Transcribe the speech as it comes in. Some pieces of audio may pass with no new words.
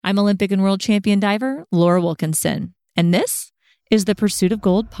I'm Olympic and world champion diver Laura Wilkinson, and this is the Pursuit of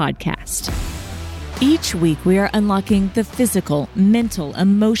Gold podcast. Each week, we are unlocking the physical, mental,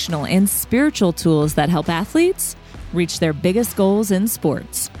 emotional, and spiritual tools that help athletes reach their biggest goals in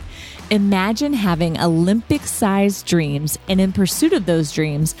sports. Imagine having Olympic-sized dreams, and in pursuit of those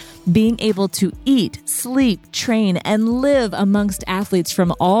dreams, being able to eat, sleep, train, and live amongst athletes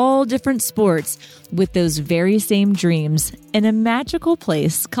from all different sports with those very same dreams in a magical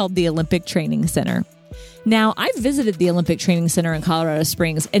place called the Olympic Training Center. Now, I've visited the Olympic Training Center in Colorado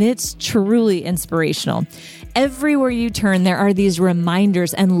Springs, and it's truly inspirational. Everywhere you turn, there are these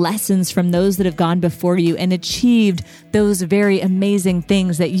reminders and lessons from those that have gone before you and achieved those very amazing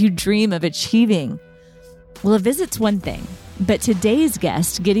things that you dream of achieving. Well, a visit's one thing, but today's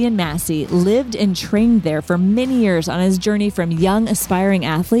guest, Gideon Massey, lived and trained there for many years on his journey from young aspiring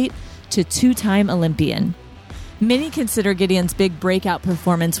athlete to two-time Olympian. Many consider Gideon's big breakout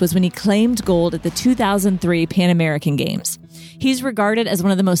performance was when he claimed gold at the 2003 Pan American Games. He's regarded as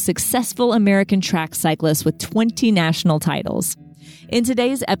one of the most successful American track cyclists with 20 national titles. In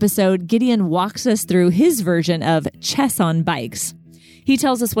today's episode, Gideon walks us through his version of chess on bikes. He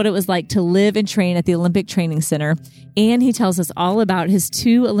tells us what it was like to live and train at the Olympic Training Center, and he tells us all about his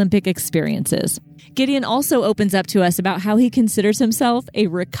two Olympic experiences. Gideon also opens up to us about how he considers himself a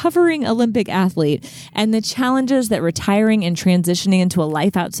recovering Olympic athlete and the challenges that retiring and transitioning into a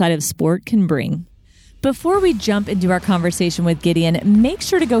life outside of sport can bring. Before we jump into our conversation with Gideon, make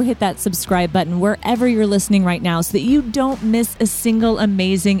sure to go hit that subscribe button wherever you're listening right now so that you don't miss a single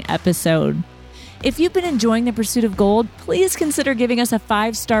amazing episode. If you've been enjoying the Pursuit of Gold, please consider giving us a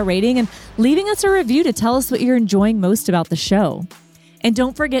 5-star rating and leaving us a review to tell us what you're enjoying most about the show. And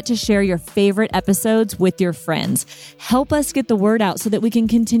don't forget to share your favorite episodes with your friends. Help us get the word out so that we can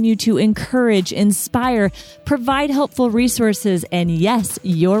continue to encourage, inspire, provide helpful resources. And yes,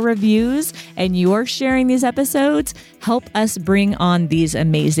 your reviews and your sharing these episodes help us bring on these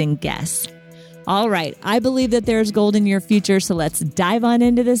amazing guests. All right, I believe that there's gold in your future, so let's dive on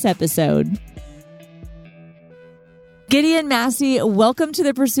into this episode. Gideon Massey, welcome to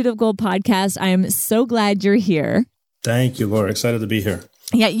the Pursuit of Gold podcast. I am so glad you're here. Thank you, Laura. Excited to be here.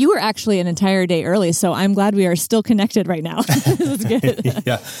 Yeah, you were actually an entire day early, so I'm glad we are still connected right now. That's good.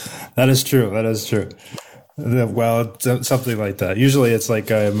 Yeah, that is true. That is true. Well, something like that. Usually it's like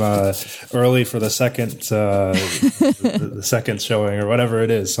I'm early for the second showing or whatever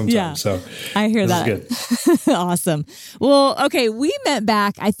it is sometimes. Yeah, so I hear that. Is good. Awesome. Well, okay, we met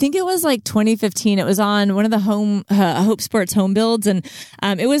back, I think it was like 2015. It was on one of the Hope Sports home builds, and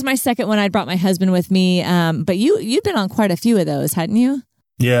it was my second one. I'd brought my husband with me, but you'd been on quite a few of those, hadn't you?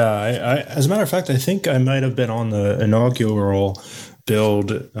 Yeah, I as a matter of fact, I think I might have been on the inaugural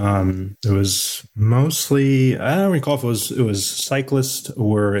build. It was mostly, I don't recall if it was cyclist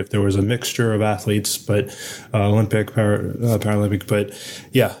or if there was a mixture of athletes, but Olympic, Paralympic. But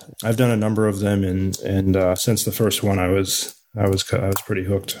yeah, I've done a number of them, and since the first one, I was pretty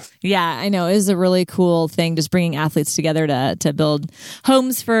hooked. Yeah, I know. It was a really cool thing, just bringing athletes together to build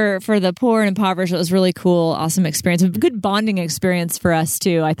homes for the poor and impoverished. It was really cool, awesome experience, a good bonding experience for us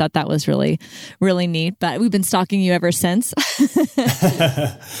too. I thought that was really, really neat. But we've been stalking you ever since.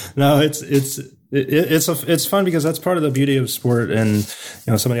 No, it's fun because that's part of the beauty of sport, and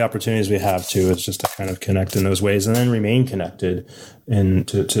some of the opportunities we have too. It's just to kind of connect in those ways and then remain connected and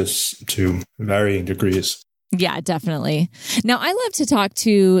to varying degrees. Yeah, definitely. Now, I love to talk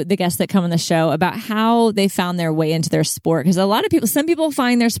to the guests that come on the show about how they found their way into their sport. Because some people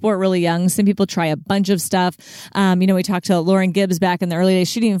find their sport really young. Some people try a bunch of stuff. We talked to Lauren Gibbs back in the early days.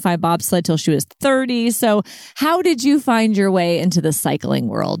 She didn't even find bobsled till she was 30. So how did you find your way into the cycling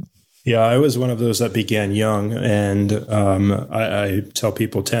world? Yeah, I was one of those that began young, and I tell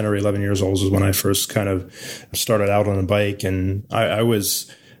people 10 or 11 years old was when I first kind of started out on a bike, and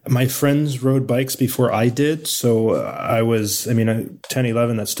my friends rode bikes before I did. So 10,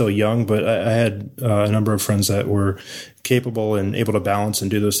 11, that's still young, but I had a number of friends that were capable and able to balance and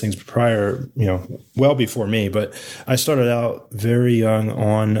do those things prior, well before me. But I started out very young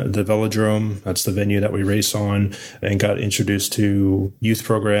on the velodrome. That's the venue that we race on, and got introduced to youth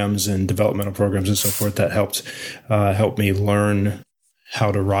programs and developmental programs and so forth that helped me learn how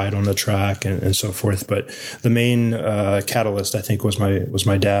to ride on the track and so forth. But the main catalyst, I think, was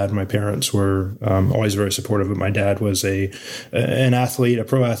my dad. My parents were always very supportive, but my dad was an athlete, a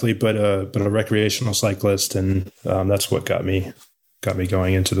pro athlete, but a recreational cyclist, and that's what got me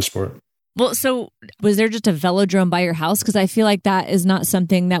going into the sport. Well, so was there just a velodrome by your house? Because I feel like that is not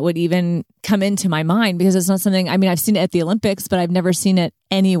something that would even come into my mind, because it's not something, I've seen it at the Olympics, but I've never seen it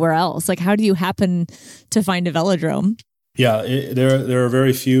anywhere else. Like, how do you happen to find a velodrome? Yeah, there are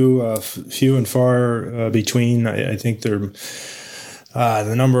very few and far between. I think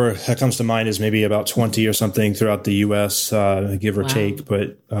the number that comes to mind is maybe about 20 or something throughout the U.S., give or take.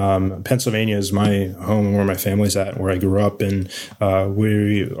 But Pennsylvania is my home, where my family's at, where I grew up, and our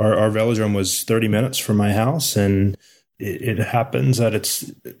velodrome was 30 minutes from my house, and it happens that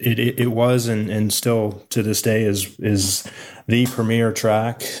it was and still to this day is the premier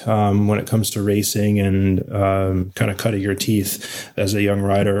track when it comes to racing and kind of cutting your teeth as a young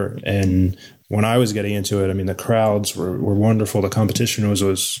rider. And when I was getting into it, I mean, the crowds were wonderful. The competition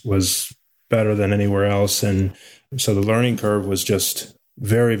was better than anywhere else, and so the learning curve was just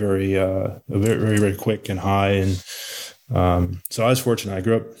very, very, very, very quick and high. And so I was fortunate. I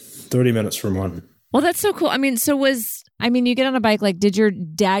grew up 30 minutes from one. Well, that's so cool. I mean, you get on a bike, like, did your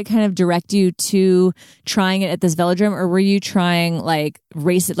dad kind of direct you to trying it at this velodrome, or were you trying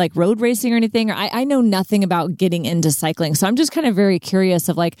road racing or anything? Or I know nothing about getting into cycling, so I'm just kind of very curious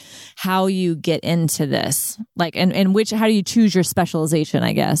of like how you get into this, like, and how do you choose your specialization,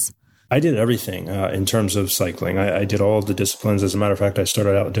 I guess? I did everything in terms of cycling. I did all of the disciplines. As a matter of fact, I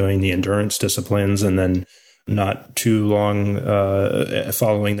started out doing the endurance disciplines, and then not too long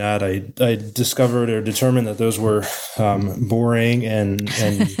following that, I discovered or determined that those were boring and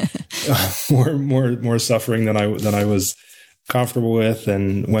more suffering than I was comfortable with,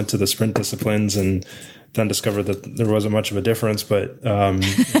 and went to the sprint disciplines, and then discovered that there wasn't much of a difference, but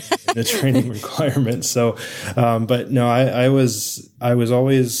the training requirements. So, but no, I was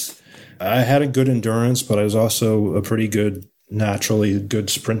always, I had a good endurance, but I was also a pretty naturally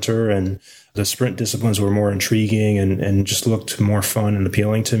good sprinter, and the sprint disciplines were more intriguing and just looked more fun and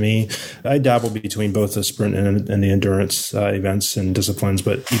appealing to me. I dabbled between both the sprint and the endurance events and disciplines,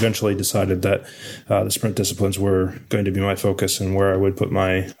 but eventually decided that the sprint disciplines were going to be my focus and where I would put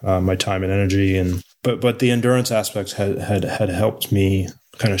my time and energy. But the endurance aspects had helped me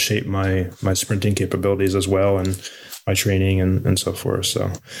kind of shape my sprinting capabilities as well, and my training and so forth.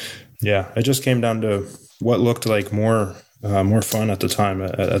 So yeah, it just came down to what looked like more fun at the time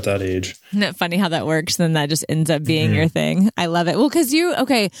at that age. Isn't it funny how that works? Then that just ends up being your thing. I love it. Well, because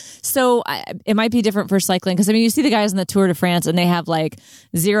so it might be different for cycling. Because I mean, you see the guys in the Tour de France and they have like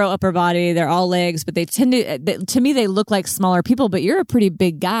zero upper body. They're all legs, but they tend to me, they look like smaller people, but you're a pretty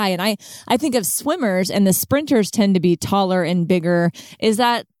big guy. And I think of swimmers, and the sprinters tend to be taller and bigger. Is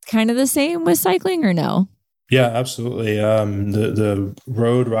that kind of the same with cycling, or no? Yeah, absolutely. The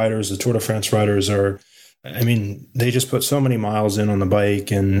road riders, the Tour de France riders they just put so many miles in on the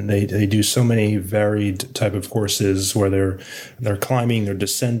bike, and they do so many varied type of courses where they're climbing, they're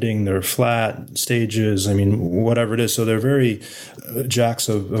descending, they're flat stages. I mean, whatever it is. So they're very jacks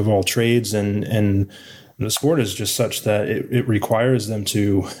of all trades, and the sport is just such that it requires them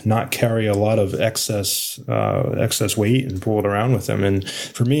to not carry a lot of excess weight and pull it around with them. And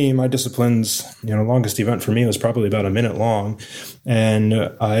for me, my disciplines, longest event for me was probably about a minute long. And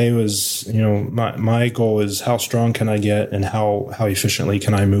I was, my goal is how strong can I get, and how efficiently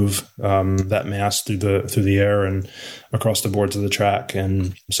can I move that mass through the air and across the boards of the track.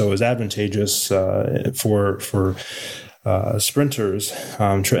 And so it was advantageous for sprinters,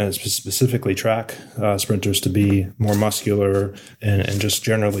 specifically track sprinters, to be more muscular and just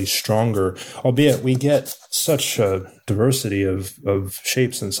generally stronger, albeit we get such a diversity of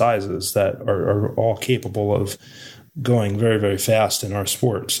shapes and sizes that are all capable of going very, very fast in our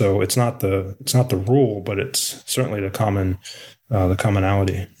sport. So it's not the rule, but it's certainly the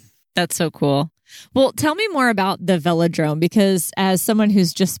commonality. That's so cool. Well, tell me more about the velodrome, because as someone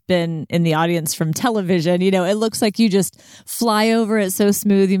who's just been in the audience from television, it looks like you just fly over it so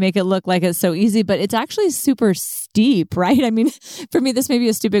smooth. You make it look like it's so easy, but it's actually super steep, right? I mean, for me, this may be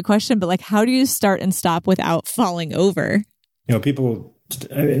a stupid question, but like, how do you start and stop without falling over?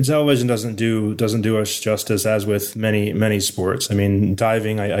 Television doesn't do us justice, as with many sports. I mean,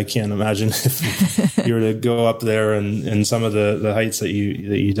 diving, I can't imagine if you were to go up there and some of the heights that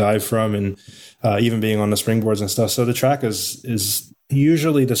you dive from, and even being on the springboards and stuff. So the track is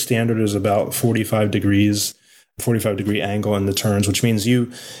usually, the standard is about 45 degree angle in the turns, which means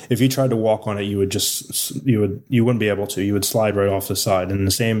if you tried to walk on it, you wouldn't be able to. You would slide right off the side. And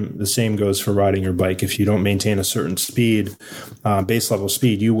the same goes for riding your bike. If you don't maintain a certain speed, base level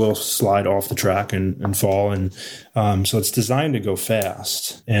speed, you will slide off the track and fall. And so it's designed to go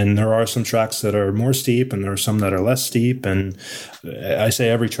fast. And there are some tracks that are more steep, and there are some that are less steep. And I say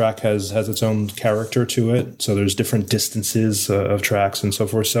every track has its own character to it. So there's different distances of tracks and so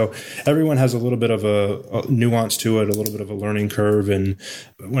forth. So everyone has a little bit of a nuance nuance to it, a little bit of a learning curve. And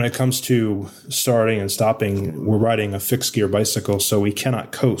when it comes to starting and stopping, we're riding a fixed gear bicycle, so we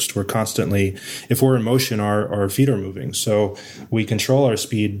cannot coast. We're constantly, if we're in motion, our feet are moving. So we control our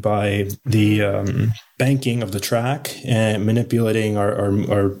speed by the banking of the track and manipulating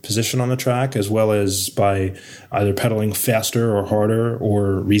our position on the track, as well as by either pedaling faster or harder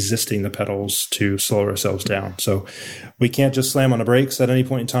or resisting the pedals to slow ourselves down. So we can't just slam on the brakes at any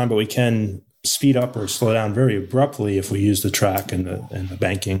point in time, but we can speed up or slow down very abruptly if we use the track and the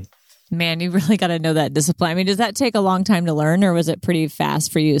banking. Man, you really got to know that discipline. I mean, does that take a long time to learn, or was it pretty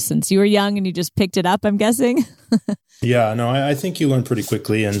fast for you since you were young and you just picked it up, I'm guessing? Yeah, no, I think you learn pretty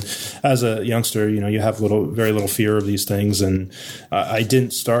quickly. And as a youngster, you have very little fear of these things. And I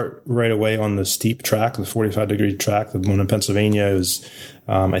didn't start right away on the steep track, the 45-degree track. The one in Pennsylvania is,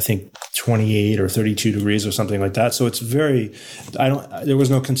 I think, 28 or 32 degrees or something like that. So it's there was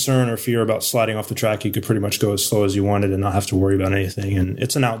no concern or fear about sliding off the track. You could pretty much go as slow as you wanted and not have to worry about anything. And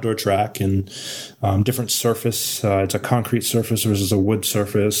it's an outdoor track and different surface. It's a concrete surface versus a wood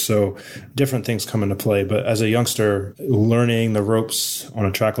surface. So different things come into play. But as a youngster, learning the ropes on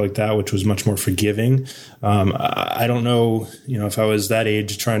a track like that, which was much more forgiving. I don't know, if I was that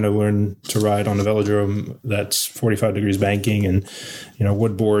age trying to learn to ride on a velodrome that's 45 degrees banking and,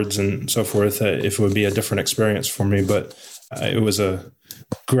 wood boards and so forth, if it would be a different experience for me. But it was a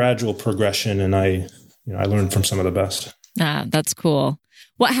gradual progression, and I learned from some of the best. That's cool.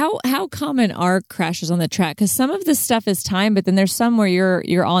 Well, how common are crashes on the track? Because some of this stuff is time, but then there's some where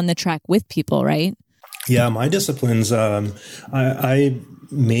you're on the track with people, right? Yeah, my disciplines, I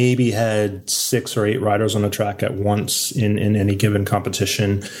maybe had 6 or 8 riders on the track at once in any given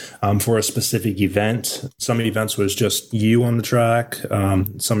competition for a specific event. Some events was just you on the track.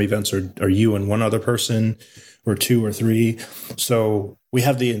 Some events are you and one other person, or 2 or 3. So we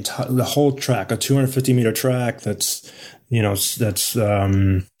have the whole track, a 250-meter track that's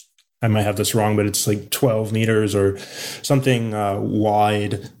I might have this wrong, but it's like 12 meters or something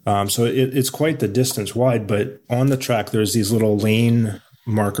wide. So it's quite the distance wide, but on the track, there's these little lane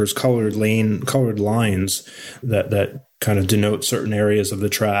markers, colored lines that kind of denote certain areas of the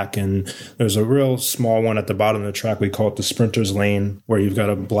track. And there's a real small one at the bottom of the track. We call it the sprinter's lane, where you've got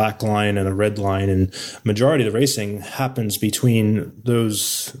a black line and a red line. And majority of the racing happens between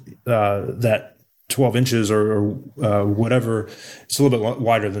those, that 12 inches or whatever. It's a little bit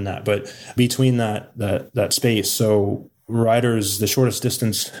wider than that, but between that space. So riders, the shortest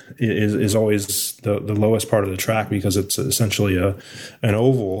distance is always the lowest part of the track, because it's essentially an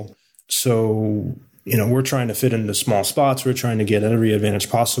oval. So, we're trying to fit into small spots. We're trying to get every advantage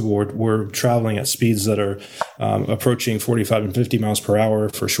possible. We're traveling at speeds that are approaching 45 and 50 miles per hour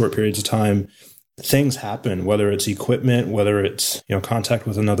for short periods of time. Things happen, whether it's equipment, whether it's, contact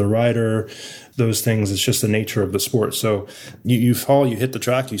with another rider, those things. It's just the nature of the sport. So you fall, you hit the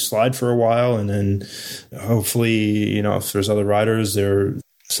track, you slide for a while, and then hopefully, if there's other riders there,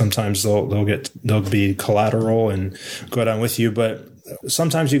 sometimes they'll be collateral and go down with you. But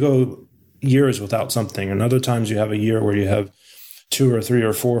sometimes you go years without something, and other times you have a year where you have 2 or 3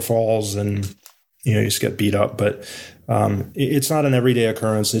 or 4 falls and you just get beat up. But it's not an everyday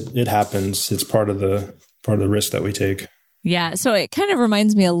occurrence. It happens. It's part of the risk that we take. Yeah. So it kind of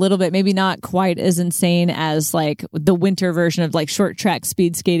reminds me a little bit, maybe not quite as insane as like the winter version of like short track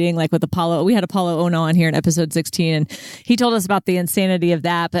speed skating, like with Apollo. We had Apollo Ono on here in episode 16, and he told us about the insanity of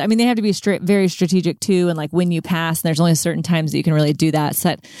that. But I mean, they have to be very strategic too. And like when you pass, and there's only certain times that you can really do that. So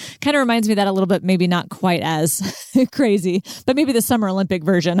that kind of reminds me of that a little bit, maybe not quite as crazy, but maybe the Summer Olympic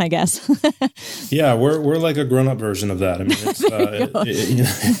version, I guess. Yeah. We're like a grown up version of that. I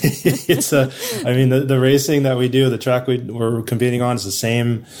mean, the racing that we do, the track we're competing on is the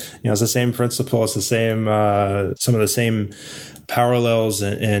same, it's the same principle. It's the same, some of the same parallels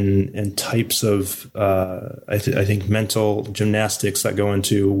and types of, I think mental gymnastics that go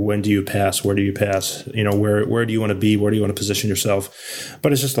into when do you pass, where do you pass, where do you want to be, where do you want to position yourself,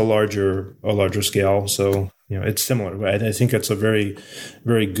 but it's just a larger scale. So, it's similar. I think it's a very,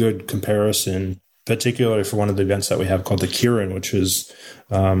 very good comparison, particularly for one of the events that we have called the Kirin, which is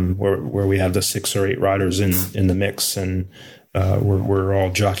where we have the 6 or 8 riders in the mix, and we're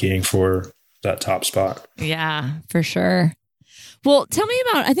all jockeying for that top spot. Yeah, for sure. Well, tell me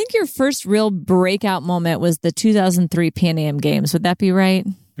about, I think your first real breakout moment was the 2003 Pan Am Games. Would that be right?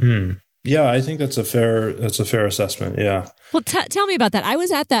 Yeah, I think that's a fair assessment. Yeah. Well, tell me about that. I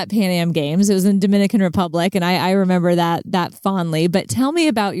was at that Pan Am Games. It was in Dominican Republic, and I remember that fondly. But tell me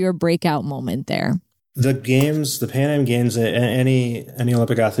about your breakout moment there. The games, the Pan Am Games, any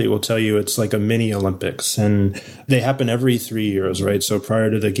Olympic athlete will tell you it's like a mini Olympics, and they happen every 3 years, right? So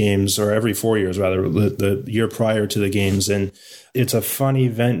prior to the games, or every 4 years rather, the year prior to the games, and it's a fun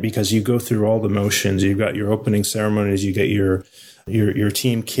event because you go through all the motions. You've got your opening ceremonies, you get your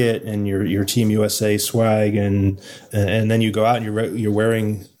team kit and your Team USA swag, and then you go out and you're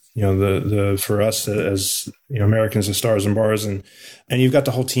wearing, you know, the for us as, you know, Americans, the stars and bars, and you've got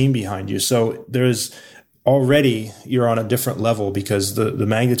the whole team behind you. So there's already, you're on a different level because the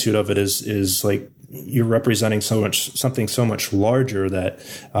magnitude of it is like you're representing something so much larger that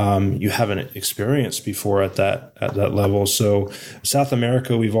you haven't experienced before at that level. So South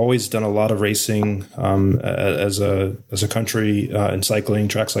America, we've always done a lot of racing as a country in cycling,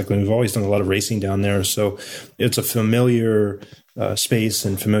 track cycling. We've always done a lot of racing down there. So it's a familiar space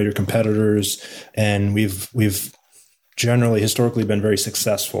and familiar competitors, and we've generally historically been very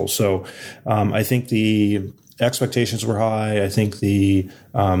successful. So I think the expectations were high. I think the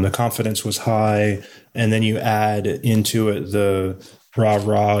confidence was high, and then you add into it the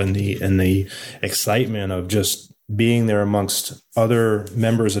rah-rah and the excitement of just being there amongst other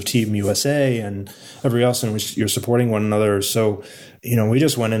members of Team USA and everybody else in which you're supporting one another. So, you know, we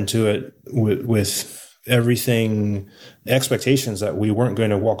just went into it with everything, expectations that we weren't going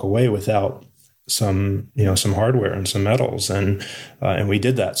to walk away without some hardware and some medals, and we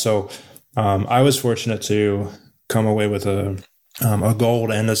did that. So I was fortunate to come away with a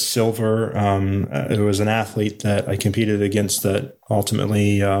gold and a silver. It was an athlete that I competed against that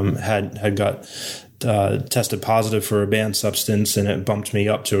ultimately had got tested positive for a banned substance, and it bumped me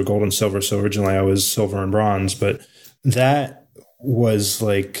up to a gold and silver. So originally I was silver and bronze, but that was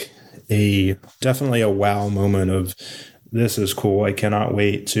like definitely a wow moment of, this is cool. I cannot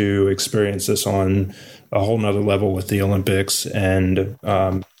wait to experience this on a whole nother level with the Olympics. And,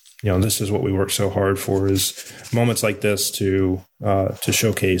 you know, this is what we work so hard for, is moments like this to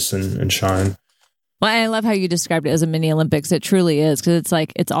showcase and shine. Well, I love how you described it as a mini Olympics. It truly is, because it's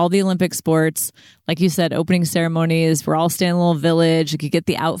like, it's all the Olympic sports. Like you said, opening ceremonies, we're all staying in a little village. You get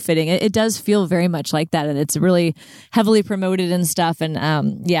the outfitting. It does feel very much like that. And it's really heavily promoted and stuff. And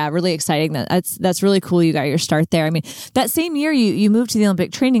really exciting. That's really cool. You got your start there. I mean, that same year you moved to the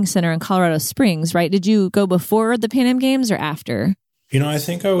Olympic Training Center in Colorado Springs, right? Did you go before the Pan Am Games or after? You know, I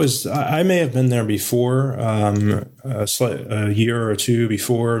think I may have been there before, a year or two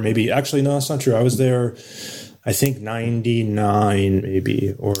before, maybe. Actually, no, that's not true. I was there, I think 99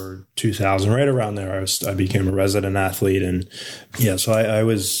 maybe, or 2000, right around there. I became a resident athlete, and yeah, so that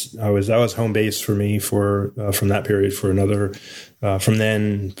was home base for me from that period for another, from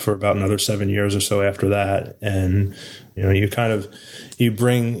then for about another 7 years or so after that. And, you know, you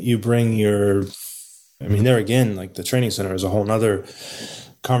bring your, I mean, there again, like the training center is a whole nother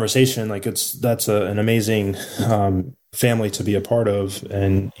conversation. Like that's an amazing family to be a part of,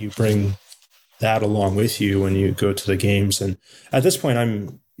 and you bring that along with you when you go to the games. And at this point,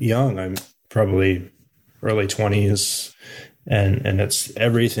 I'm young. I'm probably early 20s, and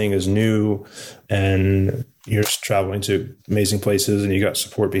everything is new, and you're traveling to amazing places, and you got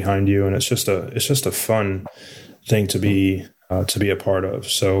support behind you, and it's just a fun thing to be a part of.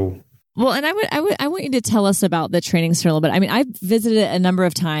 So. Well, and I want you to tell us about the training center a little bit. I mean, I've visited it a number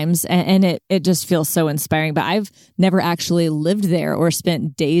of times, and it just feels so inspiring, but I've never actually lived there or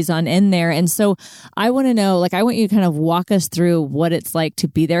spent days on end there. And so I want to know, like, I want you to kind of walk us through what it's like to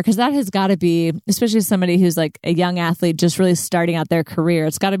be there, because that has got to be, especially somebody who's like a young athlete just really starting out their career,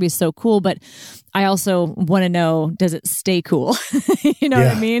 it's got to be so cool. But I also want to know, does it stay cool? You know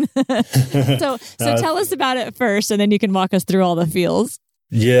what I mean? So tell us about it first, and then you can walk us through all the feels.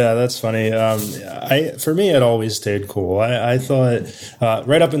 Yeah, that's funny. For me, it always stayed cool. I thought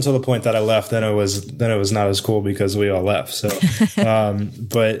right up until the point that I left, then it was not as cool because we all left. So,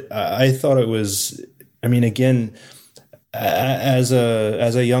 but I thought it was. I mean, again, as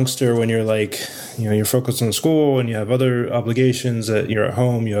a youngster, when you're like, you know, you're focused on school and you have other obligations, that you're at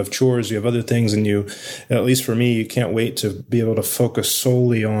home, you have chores, you have other things, and you, at least for me, you can't wait to be able to focus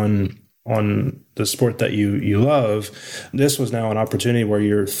solely on the sport that you love. This was now an opportunity where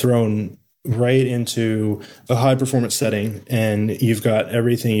you're thrown right into a high performance setting, and you've got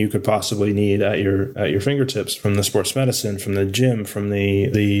everything you could possibly need at your fingertips, from the sports medicine, from the gym, from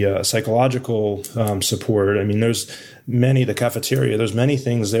the psychological support. I mean, the cafeteria, there's many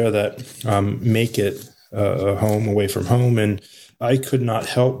things there that make it a home away from home. And I could not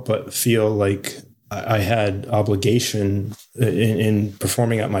help but feel like I had obligation in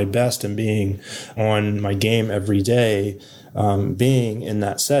performing at my best and being on my game every day, being in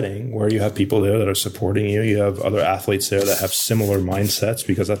that setting where you have people there that are supporting you, you have other athletes there that have similar mindsets,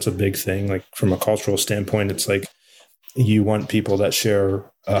 because that's a big thing. Like from a cultural standpoint, it's like you want people that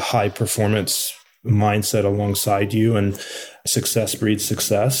share a high performance mindset alongside you, and success breeds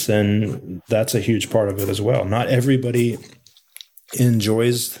success. And that's a huge part of it as well. Not everybody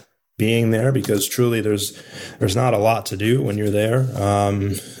enjoys being there, because truly there's not a lot to do when you're there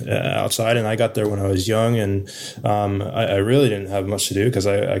outside. And I got there when I was young, and I really didn't have much to do because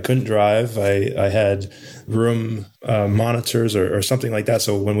I couldn't drive. I had room monitors or something like that.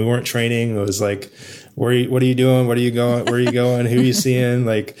 So when we weren't training, it was like, what are you doing? What are you going? Where are you going? Who are you seeing?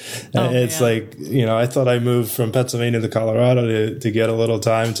 Like, like, I thought I moved from Pennsylvania to Colorado to get a little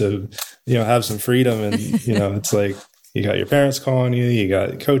time to, have some freedom. And, it's like, you got your parents calling you, you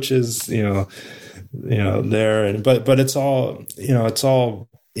got coaches, there. And, but it's all,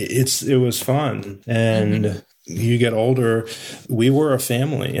 it was fun. And you get older, we were a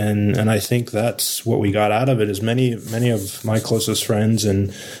family. And I think that's what we got out of it, is many of my closest friends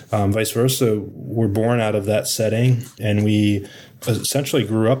and vice versa were born out of that setting. And we essentially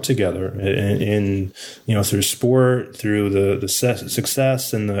grew up together in through sport, through the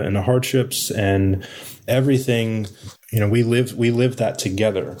success and the hardships and everything. We lived that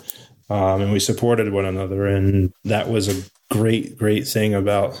together, and we supported one another, and that was a great thing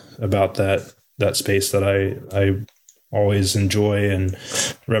about that space that I always enjoy and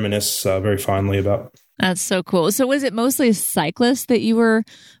reminisce very fondly about. That's so cool. So was it mostly cyclists that you were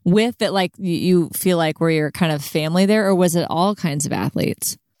with that like you feel like were your kind of family there, or was it all kinds of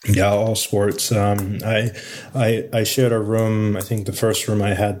athletes? Yeah, all sports. I shared a room. I think the first room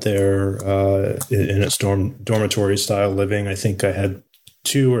I had there in its dormitory style living, I think I had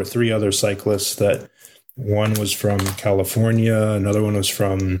 2 or 3 other cyclists. That one was from California, another one was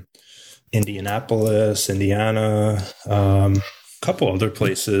from Indianapolis, Indiana, a couple other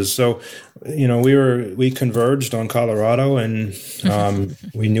places. So, we converged on Colorado, and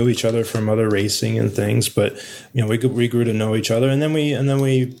we knew each other from other racing and things. But we grew to know each other, and then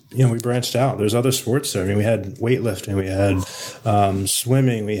we branched out. There's other sports there. I mean, we had weightlifting, we had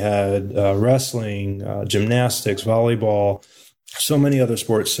swimming, we had wrestling, gymnastics, volleyball. So many other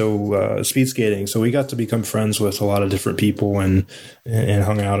sports, so speed skating. So we got to become friends with a lot of different people and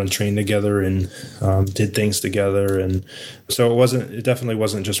hung out and trained together and did things together. And so it definitely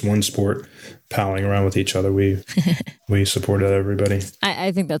wasn't just one sport palling around with each other. We supported everybody.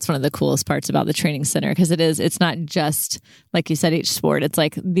 I think that's one of the coolest parts about the training center, because it's not just, like you said, each sport. It's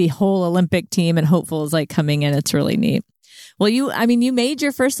like the whole Olympic team, and hopeful is like coming in. It's really neat. Well, you made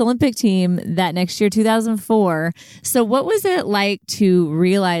your first Olympic team that next year, 2004. So what was it like to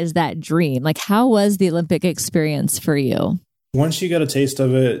realize that dream? Like, how was the Olympic experience for you? Once you get a taste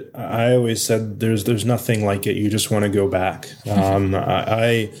of it, I always said there's nothing like it. You just want to go back.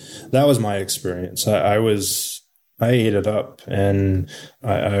 That was my experience. I ate it up, and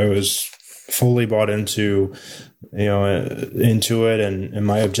I was fully bought into it. And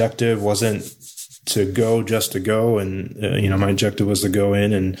my objective wasn't to go just to go. And, my objective was to go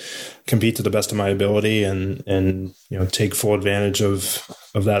in and compete to the best of my ability and take full advantage of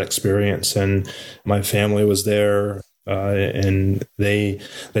that experience. And my family was there, and they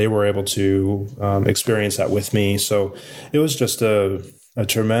were able to experience that with me. So it was just a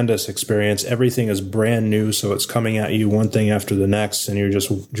tremendous experience. Everything is brand new. So it's coming at you one thing after the next. And you're just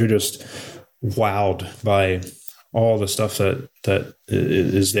wowed by all the stuff that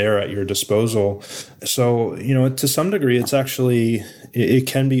is there at your disposal. So, to some degree, it's actually, it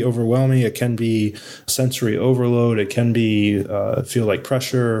can be overwhelming. It can be sensory overload. It can be feel like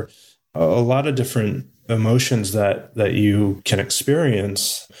pressure, a lot of different emotions that you can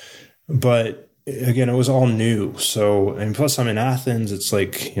experience. But again, it was all new. So, and plus I'm in Athens. It's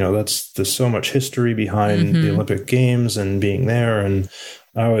like, there's so much history behind the Olympic Games and being there. And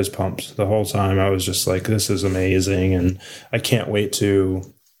I was pumped the whole time. I was just like, this is amazing. And I can't wait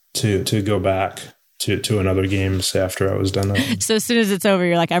to go back to another games after I was done. So as soon as it's over,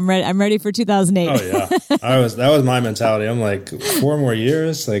 you're like, I'm ready for 2008. Oh yeah. That was my mentality. I'm like, 4 more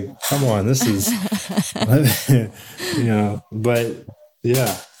years? Like, come on, this is, but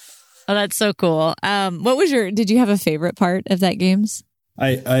yeah. Oh, that's so cool. Did you have a favorite part of that games?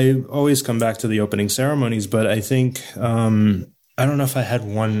 I always come back to the opening ceremonies, but I think, I don't know if I had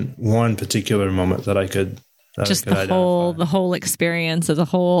one particular moment that I could just the whole experience as a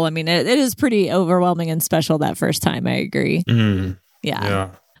whole. I mean, it is pretty overwhelming and special that first time. I agree. Mm-hmm.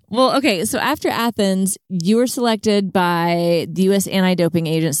 Yeah. Well, okay. So after Athens, you were selected by the U.S. Anti-Doping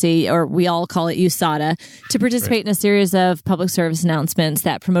Agency, or we all call it USADA, to participate in a series of public service announcements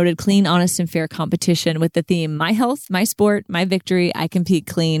that promoted clean, honest, and fair competition with the theme, My Health, My Sport, My Victory, I Compete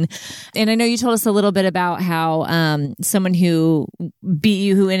Clean. And I know you told us a little bit about how someone who beat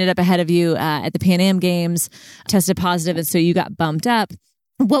you, who ended up ahead of you at the Pan Am Games, tested positive, and so you got bumped up.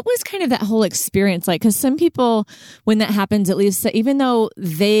 What was kind of that whole experience like? Because some people, when that happens, at least even though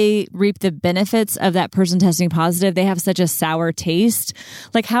they reap the benefits of that person testing positive, they have such a sour taste.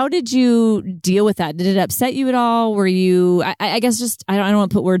 Like, how did you deal with that? Did it upset you at all? Were you, I guess just, I don't want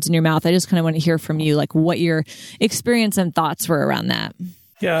to put words in your mouth. I just kind of want to hear from you, like what your experience and thoughts were around that.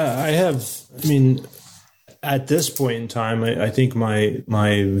 Yeah, at this point in time, I think my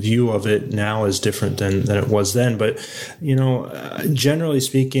view of it now is different than it was then. But, generally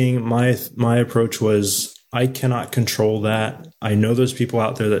speaking, my approach was I cannot control that. I know there's people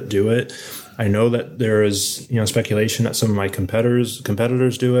out there that do it. I know that there is, speculation that some of my competitors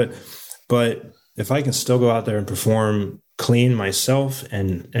do it. But if I can still go out there and perform clean myself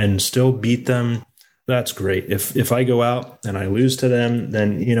and still beat them, that's great. If I go out and I lose to them,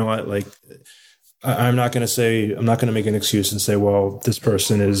 then you know what, like, I'm not going to make an excuse and say, well, this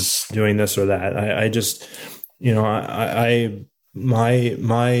person is doing this or that. I just,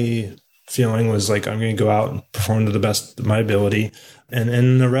 my feeling was like, I'm going to go out and perform to the best of my ability,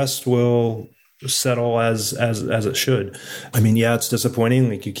 and the rest will settle as it should. I mean, yeah, it's disappointing.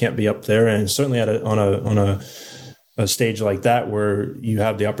 Like, you can't be up there, and certainly on a stage like that where you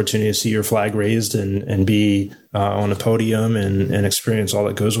have the opportunity to see your flag raised and be on a podium and experience all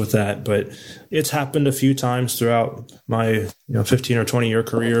that goes with that. But it's happened a few times throughout my 15 or 20 year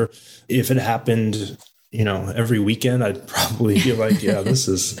career. If it happened, every weekend, I'd probably feel like, yeah, this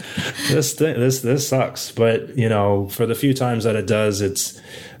sucks. But, for the few times that it does,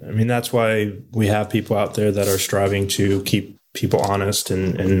 that's why we have people out there that are striving to keep people honest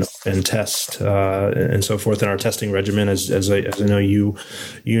and test and so forth in our testing regimen. As I know you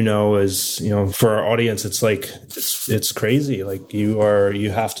for our audience, it's like it's crazy. Like, you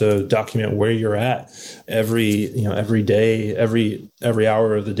have to document where you're at every day, every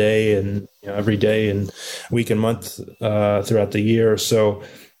hour of the day, and every day and week and month throughout the year. So,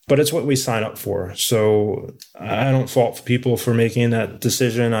 but it's what we sign up for. So I don't fault people for making that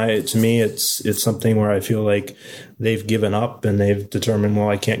decision. To me, it's something where I feel like they've given up and they've determined, well,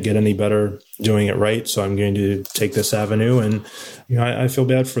 I can't get any better doing it right, so I'm going to take this avenue. And I feel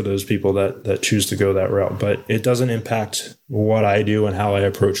bad for those people that choose to go that route. But it doesn't impact what I do and how I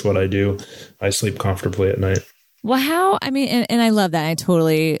approach what I do. I sleep comfortably at night. Well, and I love that. I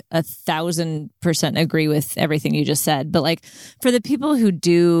totally 1,000% agree with everything you just said. But like, for the people who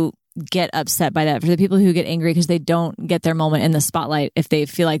do get upset by that, for the people who get angry because they don't get their moment in the spotlight, if they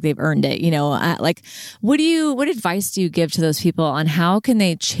feel like they've earned it, like, what advice do you give to those people on how can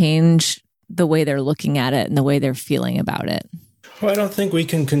they change the way they're looking at it and the way they're feeling about it? Well, I don't think we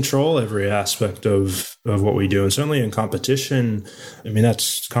can control every aspect of what we do. And certainly in competition,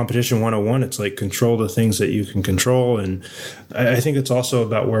 that's competition 101. It's like, control the things that you can control. And I think it's also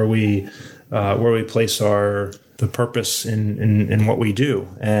about where we place the purpose in what we do.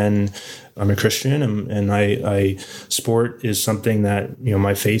 And I'm a Christian, and I sport is something that,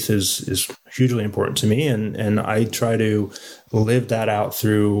 my faith is hugely important to me. And I try to live that out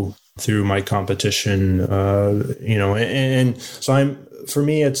through my competition, and so for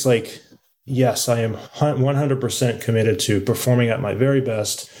me, it's like, yes, I am 100% committed to performing at my very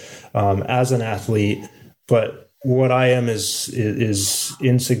best as an athlete, but what I am is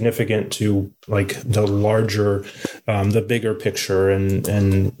insignificant to like the larger, the bigger picture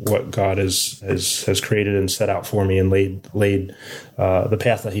and what God has created and set out for me and laid the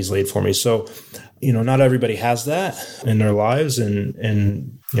path that He's laid for me. So, not everybody has that in their lives,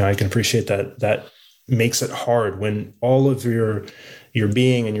 and I can appreciate that makes it hard when all of your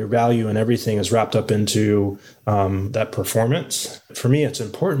being and your value and everything is wrapped up into that performance. For me, it's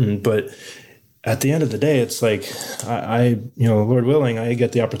important, but at the end of the day, it's like I Lord willing, I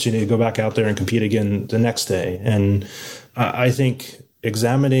get the opportunity to go back out there and compete again the next day. And I think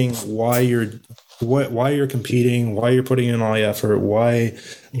examining why you're competing, why you're putting in all the effort, why,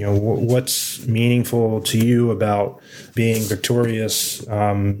 what's meaningful to you about being victorious. We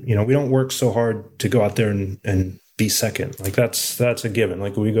don't work so hard to go out there and be second. Like, that's a given.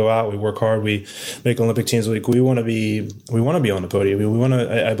 Like, we go out, we work hard, we make Olympic teams. Like, we want to be on the podium. We want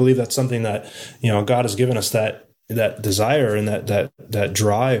to, I believe that's something that, God has given us that desire and that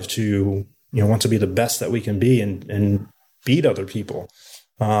drive to, want to be the best that we can be and beat other people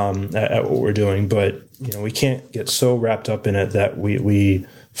at what we're doing. But, we can't get so wrapped up in it that we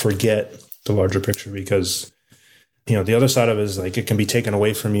forget the larger picture, because, the other side of it is like, it can be taken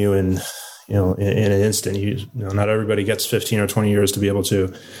away from you in an instant. Not everybody gets 15 or 20 years to be able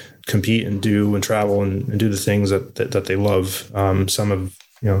to compete and do and travel and do the things that they love. Some of,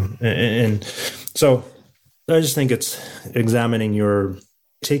 and so I just think it's examining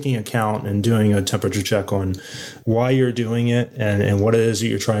taking account and doing a temperature check on why you're doing it and what it is that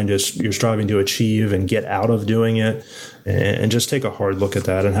you're striving to achieve and get out of doing it, and just take a hard look at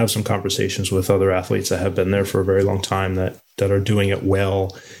that and have some conversations with other athletes that have been there for a very long time that are doing it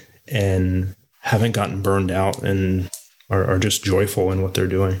well and haven't gotten burned out and are just joyful in what they're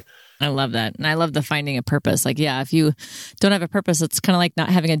doing. I love that. And I love the finding a purpose. Like, yeah, if you don't have a purpose, it's kind of like not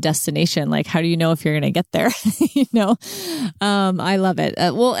having a destination. Like, how do you know if you're going to get there? I love it.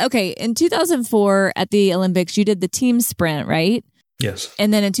 Well, okay. In 2004 at the Olympics, you did the team sprint, right? Yes.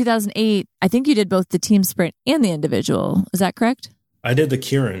 And then in 2008, I think you did both the team sprint and the individual. Is that correct? I did the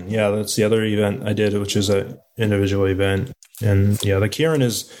Keirin. Yeah, that's the other event I did, which is an individual event. And yeah, the Keirin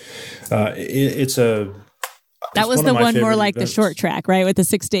is, that was the one more like events. The short track, right? With the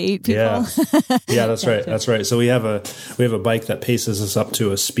 6 to 8 people. Yeah, that's right. That's right. So we have a bike that paces us up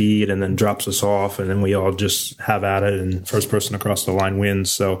to a speed and then drops us off, and then we all just have at it, and first person across the line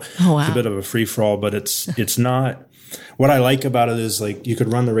wins. So It's a bit of a free for all, but it's not. What I like about it is, like, you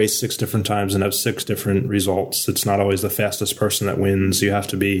could run the race 6 different times and have 6 different results. It's not always the fastest person that wins. You have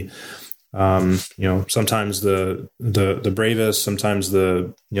to be, sometimes the bravest, sometimes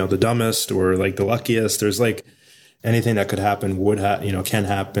the dumbest, or like the luckiest. There's like anything that could happen can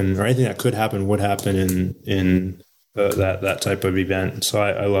happen, or anything that could happen would happen in that type of event. So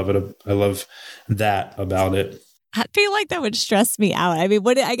I love it. I love that about it. I feel like that would stress me out. I mean,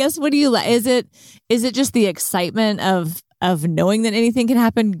 what do you like? Is it just the excitement of knowing that anything can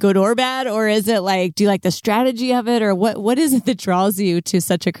happen, good or bad? Or is it like, do you like the strategy of it? Or what is it that draws you to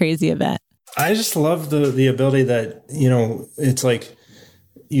such a crazy event? I just love the ability that, it's like,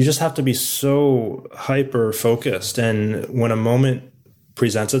 you just have to be so hyper focused. And when a moment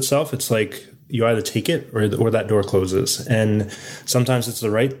presents itself, it's like you either take it or that door closes. And sometimes it's the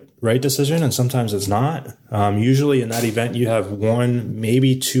right decision, and sometimes it's not. Usually in that event, you have 1,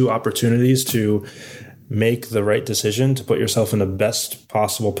 maybe 2 opportunities to make the right decision, to put yourself in the best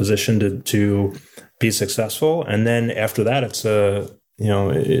possible position to be successful. And then after that, it's a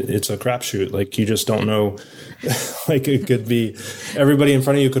crapshoot. Like, you just don't know. Like, it could be everybody in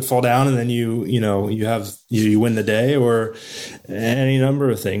front of you could fall down, and then you win the day, or any number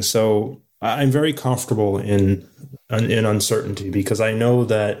of things. So I'm very comfortable in uncertainty, because I know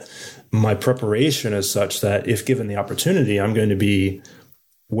that my preparation is such that if given the opportunity, I'm going to be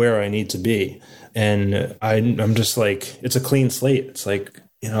where I need to be. And I'm just like, it's a clean slate. It's like,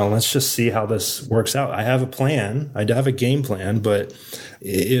 let's just see how this works out. I have a plan. I have a game plan, but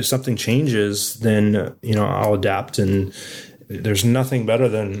if something changes, then, I'll adapt. And there's nothing better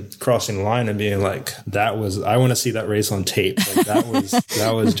than crossing the line and being like, I want to see that race on tape. Like, that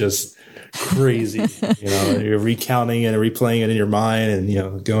was just crazy. You're recounting it and replaying it in your mind,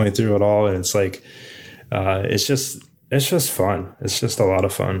 and, going through it all. And it's like, it's just fun. It's just a lot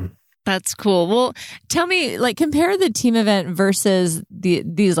of fun. That's cool. Well, tell me, like, compare the team event versus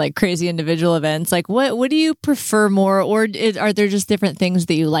these like crazy individual events. Like, what do you prefer more, or are there just different things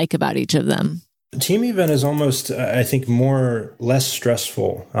that you like about each of them? The team event is almost, I think, less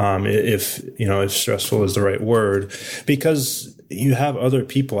stressful. If stressful is the right word, because you have other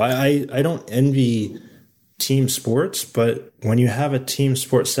people. I don't envy team sports, but when you have a team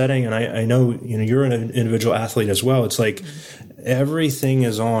sports setting, and I know, you're an individual athlete as well, it's like everything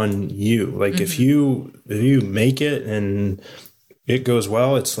is on you. Like, if you make it and it goes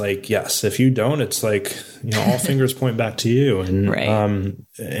well, it's like, yes. If you don't, it's like, all fingers point back to you. And, right.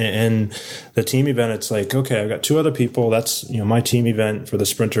 And the team event, it's like, okay, I've got 2 other people. That's, my team event for the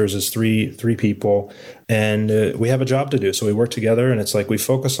sprinters is three people, and we have a job to do. So we work together, and it's like, we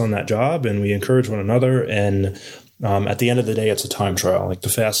focus on that job and we encourage one another. And, at the end of the day, it's a time trial. Like, the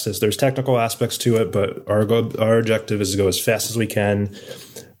fastest, there's technical aspects to it, but our objective is to go as fast as we can,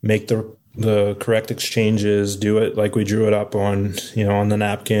 make the correct exchanges, do it like we drew it up on the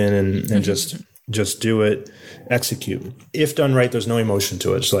napkin, and just do it, execute. If done right, there's no emotion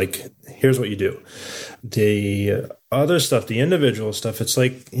to it. It's like, here's what you do. The other stuff, the individual stuff, it's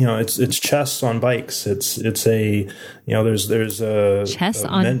like, it's chess on bikes. It's a, there's a chess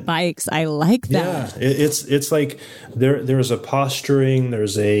on bikes. I like that. Yeah, it's like there's a posturing,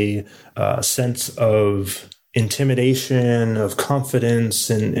 there's a sense of intimidation, of confidence,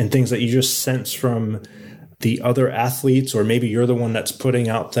 and things that you just sense from the other athletes, or maybe you're the one that's putting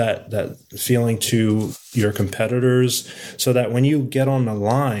out that feeling to your competitors, so that when you get on the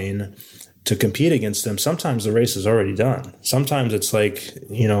line to compete against them, sometimes the race is already done. Sometimes it's like,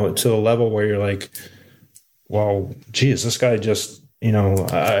 to a level where you're like, well, geez, this guy just,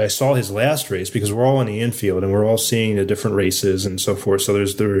 I saw his last race, because we're all in the infield and we're all seeing the different races and so forth. So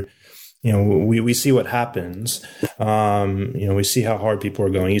we see what happens. We see how hard people are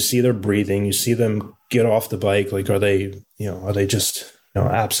going. You see their breathing. You see them get off the bike. Like, are they just,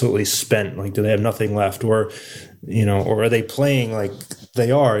 absolutely spent? Like, do they have nothing left? Or are they playing like they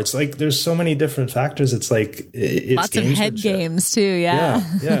are? It's like, there's so many different factors. It's like, it's lots of head games too. Yeah.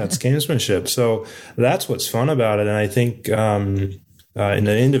 Yeah. It's gamesmanship. So that's what's fun about it. And I think, in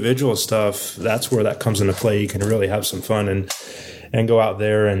the individual stuff, that's where that comes into play. You can really have some fun and go out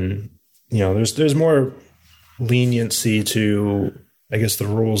there and, there's more leniency to, I guess, the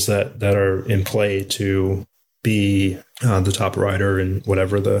rules that are in play to be the top rider in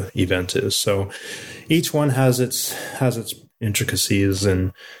whatever the event is. So each one has its intricacies,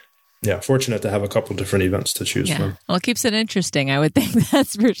 and fortunate to have a couple different events to choose from. Well, it keeps it interesting, I would think.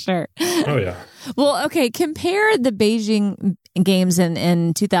 That's for sure. Oh, yeah. Well, okay. Compare the Beijing Games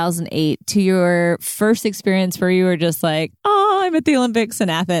in 2008 to your first experience where you were just like, oh, I'm at the Olympics in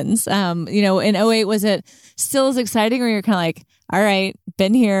Athens. In 2008, was it still as exciting, or you're kind of like, all right,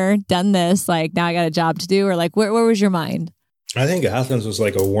 been here, done this, like now I got a job to do, or like where was your mind? I think Athens was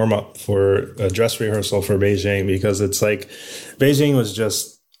like a warm up for a dress rehearsal for Beijing, because it's like Beijing was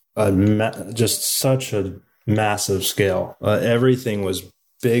just such a massive scale. Everything was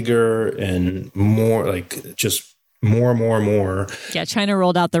bigger and more, like just more. Yeah, China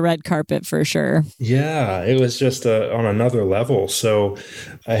rolled out the red carpet for sure. Yeah, it was just on another level. So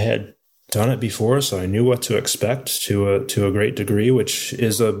I had done it before, so I knew what to expect to a great degree, which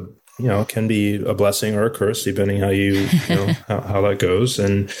is can be a blessing or a curse, depending how you how that goes.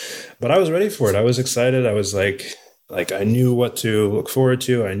 But I was ready for it. I was excited. I was like I knew what to look forward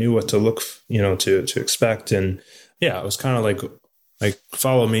to. I knew what to look, to expect. And yeah, it was kind of like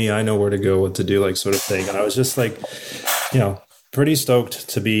follow me, I know where to go, what to do, like sort of thing. And I was just like, pretty stoked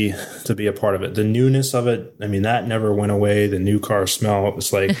to be a part of it. The newness of it, I mean, that never went away. The new car smell, it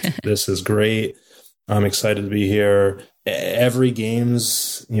was like, this is great. I'm excited to be here. Every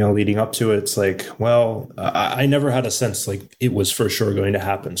games, leading up to it, it's like, well, I never had a sense like it was for sure going to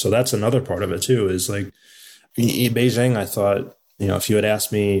happen. So that's another part of it too, is like in Beijing, I thought, if you had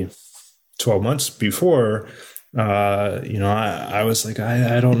asked me 12 months before, I was like,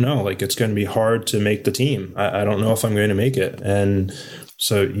 I don't know, like it's going to be hard to make the team. I don't know if I'm going to make it. And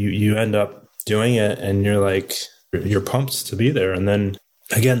so you end up doing it, and you're pumped to be there. And then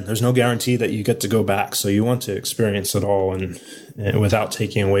again, there's no guarantee that you get to go back. So you want to experience it all and without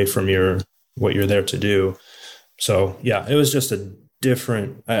taking away from what you're there to do. So yeah, it was just a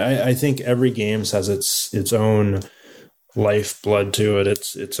different, I think every games has its own lifeblood to it.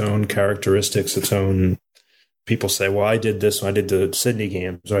 Its own characteristics, its own. People say, well, I did this when I did the Sydney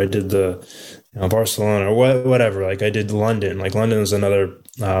games, or I did the Barcelona, or whatever. Like I did London. Like London is another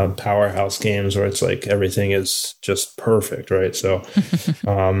powerhouse games where it's like everything is just perfect, right? So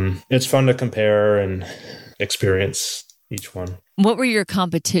it's fun to compare and experience each one. What were your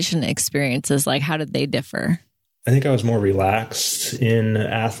competition experiences like? How did they differ? I think I was more relaxed in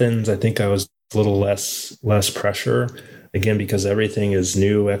Athens. I think I was a little less pressure, again, because everything is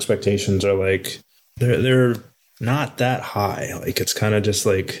new. Expectations are like, they're not that high. Like it's kind of just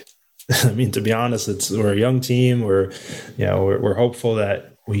like, I mean, to be honest, we're a young team. We're hopeful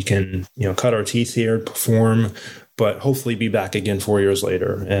that we can, cut our teeth here, perform, but hopefully be back again 4 years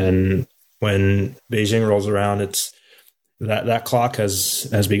later. And when Beijing rolls around, it's that clock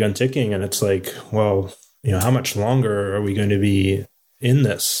has begun ticking, and it's like, well, how much longer are we going to be in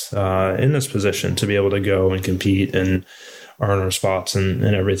this position to be able to go and compete and earn our spots and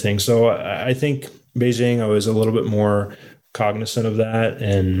everything. So I think Beijing, I was a little bit more cognizant of that,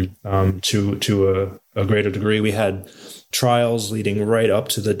 and to a greater degree, we had trials leading right up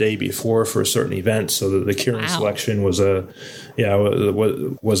to the day before for a certain event, so that the Keirin selection was a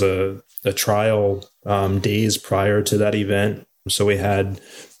trial days prior to that event. So we had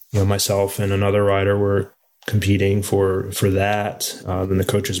myself and another rider were competing for that. Then the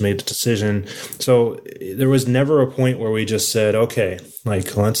coaches made the decision. So there was never a point where we just said, okay,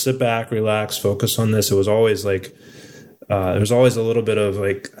 like, let's sit back, relax, focus on this. It was always like, there was always a little bit of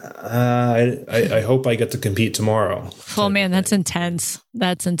like, I hope I get to compete tomorrow. Oh man, that's intense.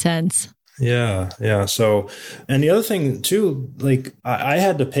 That's intense. Yeah. So, and the other thing too, like I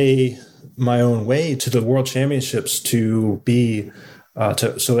had to pay my own way to the World Championships to be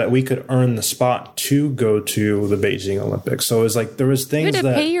so that we could earn the spot to go to the Beijing Olympics. So it was like there was things you had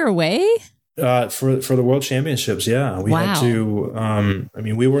to pay your way for the World Championships. Yeah, we had to. I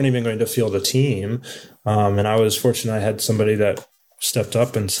mean, we weren't even going to field a team, and I was fortunate. I had somebody that stepped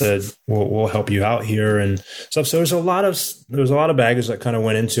up and said, we'll help you out here and stuff. So there was a lot of baggage that kind of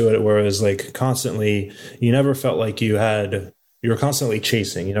went into it, where it was like constantly, you never felt like you were constantly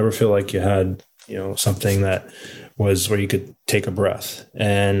chasing. You never feel like you had, something that was where you could take a breath.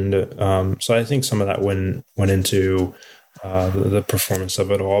 And so I think some of that went into the performance of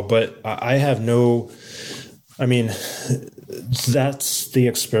it all. But I have that's the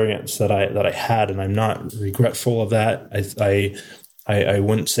experience that I had, and I'm not regretful of that. I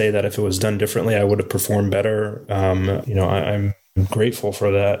wouldn't say that if it was done differently, I would have performed better. I'm grateful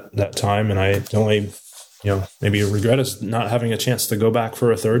for that time, and I the only, maybe regret is not having a chance to go back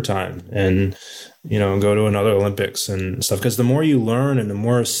for a third time and, go to another Olympics and stuff. Because the more you learn and the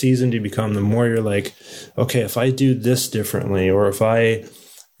more seasoned you become, the more you're like, okay, if I do this differently, or if I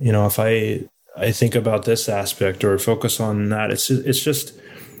think about this aspect or focus on that, it's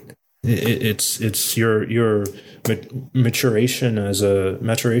your maturation as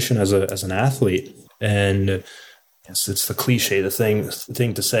an athlete. And yes, it's the cliche, the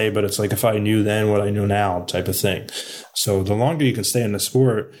thing to say, but it's like, if I knew then what I know now type of thing. So the longer you can stay in the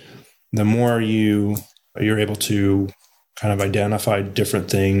sport, the more you're able to kind of identify different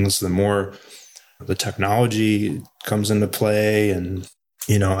things, the more the technology comes into play. And,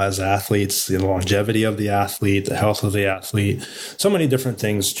 as athletes, the longevity of the athlete, the health of the athlete, so many different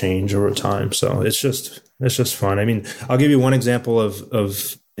things change over time. So it's just fun. I mean, I'll give you one example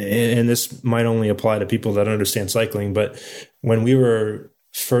of, and this might only apply to people that understand cycling, but when we were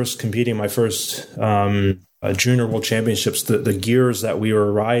first competing, my first junior world championships, the gears that we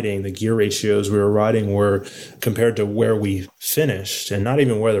were riding, the gear ratios we were riding were compared to where we finished, and not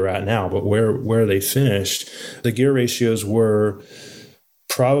even where they're at now, but where they finished, the gear ratios were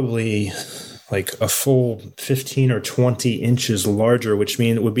probably like a full 15 or 20 inches larger, which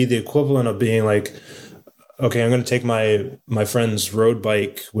means it would be the equivalent of being like, okay, I'm going to take my friend's road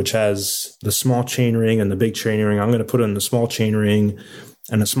bike, which has the small chain ring and the big chain ring. I'm going to put it in the small chain ring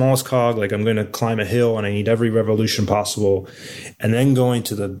and the smallest cog. Like, I'm going to climb a hill and I need every revolution possible. And then going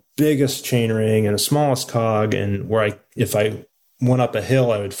to the biggest chain ring and the smallest cog, and if I went up a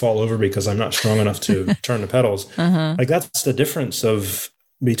hill, I would fall over because I'm not strong enough to turn the pedals. Uh-huh. Like, that's the difference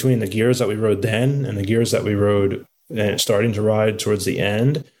between the gears that we rode then and the gears that we rode starting to ride towards the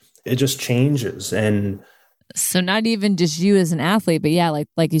end. It just changes. And so not even just you as an athlete, but yeah,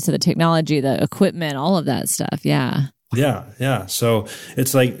 like you said, the technology, the equipment, all of that stuff. Yeah. Yeah. So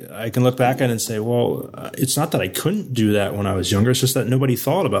it's like, I can look back at it and say, well, it's not that I couldn't do that when I was younger. It's just that nobody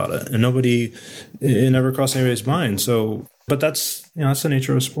thought about it, and it never crossed anybody's mind. So, but that's the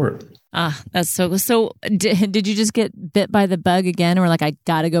nature of sport. That's so did you just get bit by the bug again, or like, I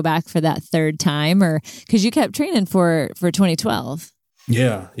got to go back for that third time, or because you kept training for 2012?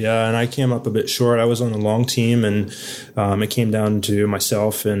 Yeah. And I came up a bit short. I was on a long team, and it came down to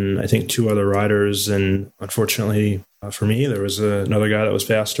myself and I think two other riders. And unfortunately for me, there was another guy that was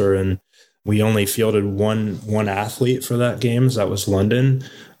faster, and we only fielded one athlete for that games. That was London.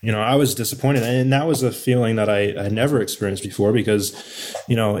 I was disappointed, and that was a feeling that I had never experienced before, because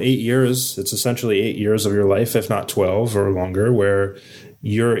 8 years, it's essentially 8 years of your life, if not 12 or longer, where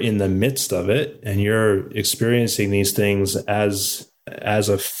you're in the midst of it and you're experiencing these things as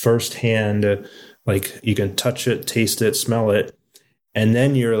a firsthand, like, you can touch it, taste it, smell it. And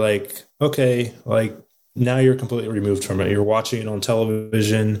then you're like, okay, like, now you're completely removed from it. You're watching it on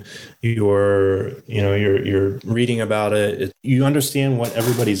television. You're reading about it. You understand what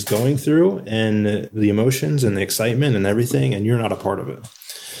everybody's going through and the emotions and the excitement and everything, and you're not a part of it.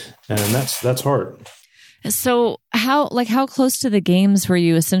 And that's hard. So how close to the games were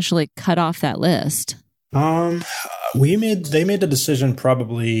you essentially cut off that list? They made the decision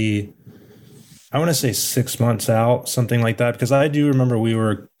probably, I want to say 6 months out, something like that, because I do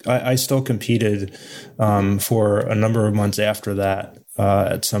remember I still competed for a number of months after that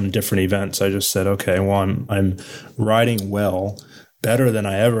at some different events. I just said, okay, well, I'm riding well, better than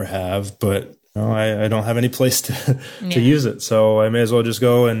I ever have, but I don't have any place to use it. So I may as well just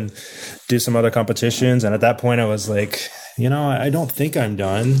go and do some other competitions. And at that point I was like, I don't think I'm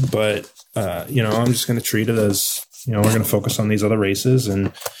done, but I'm just going to treat it as, we're going to focus on these other races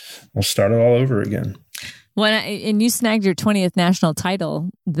and we'll start it all over again. And you snagged your 20th national title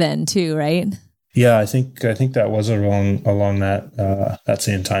then too, right? Yeah, I think that was along that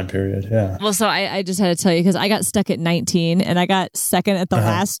same time period. Yeah. Well, so I just had to tell you, because I got stuck at 19 and I got second at the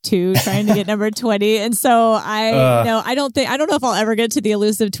last two trying to get number 20. And so I don't know if I'll ever get to the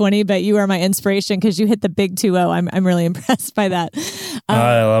elusive 20, but you are my inspiration because you hit the big 2-0. I'm really impressed by that.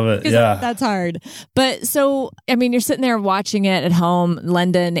 I love it. Yeah. That's hard. but so, I mean, you're sitting there watching it at home,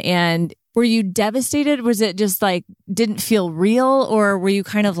 London, and were you devastated? Was it just like didn't feel real, or were you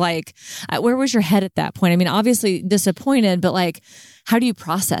kind of like, where was your head at that point? I mean, obviously disappointed, but like, how do you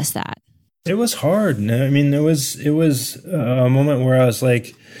process that? It was hard. I mean, it was a moment where I was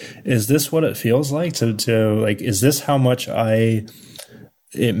like, is this what it feels like to like, is this how much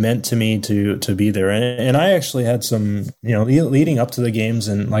it meant to me to be there? And I actually had some, leading up to the games.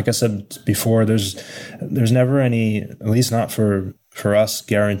 And like I said before, there's never any, at least not for us,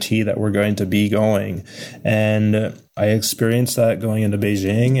 guarantee that we're going to be going. And I experienced that going into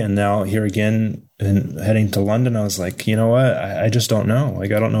Beijing, and now here again and heading to London. I was like, you know what? I just don't know.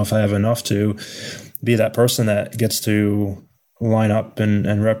 Like, I don't know if I have enough to be that person that gets to line up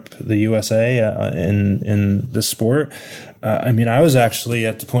and rep the USA in this sport. I mean, I was actually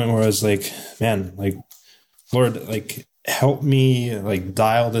at the point where I was like, man, like, Lord, like, help me like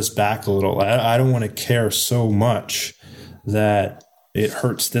dial this back a little. I don't want to care so much that it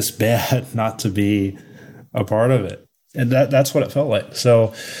hurts this bad not to be a part of it. And that's what it felt like.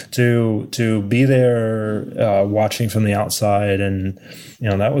 So to be there watching from the outside, and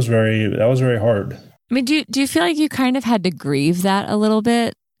that was very hard. I mean, do you feel like you kind of had to grieve that a little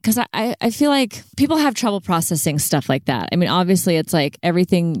bit? Because I feel like people have trouble processing stuff like that. I mean, obviously it's like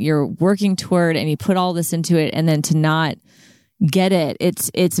everything you're working toward and you put all this into it, and then to not get it,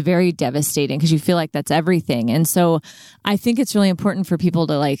 it's very devastating because you feel like that's everything. And so I think it's really important for people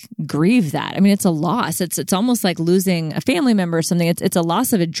to like grieve that. I mean, it's a loss. It's almost like losing a family member or something. It's a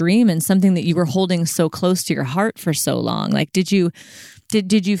loss of a dream and something that you were holding so close to your heart for so long. Like, do you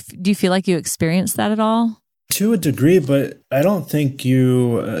feel like you experienced that at all? To a degree, but I don't think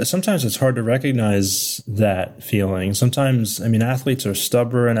sometimes it's hard to recognize that feeling. Sometimes, I mean, athletes are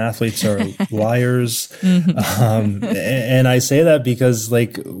stubborn, athletes are liars. And I say that because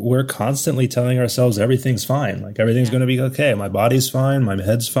like we're constantly telling ourselves everything's fine. Like everything's going to be okay. My body's fine. My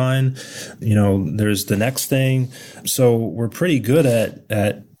head's fine. There's the next thing. So we're pretty good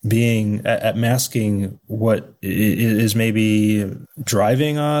at masking what is maybe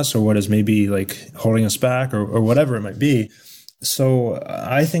driving us, or what is maybe like holding us back, or whatever it might be. So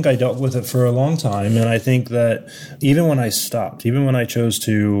I think I dealt with it for a long time. And I think that even when I stopped, even when I chose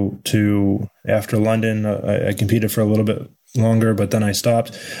to after London, I competed for a little bit longer, but then I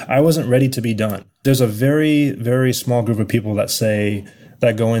stopped. I wasn't ready to be done. There's a very, very small group of people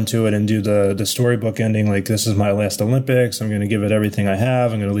that go into it and do the storybook ending, like, this is my last Olympics. I'm going to give it everything I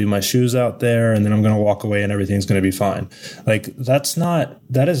have. I'm going to leave my shoes out there, and then I'm going to walk away and everything's going to be fine. Like, that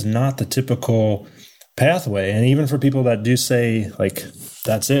is not the typical pathway. And even for people that do say, like,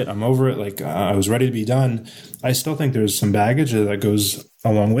 that's it, I'm over it, like, I was ready to be done, I still think there's some baggage that goes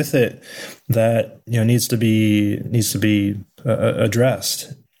along with it that, needs to be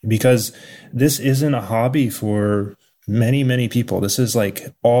addressed, because this isn't a hobby for many, many people. This is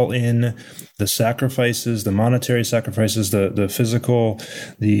like all in, the sacrifices, the monetary sacrifices, the physical,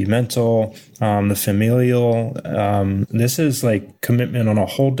 the mental, the familial. This is like commitment on a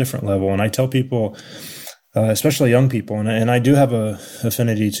whole different level. And I tell people, especially young people, and I do have a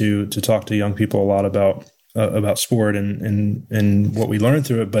affinity to talk to young people a lot about sport and what we learn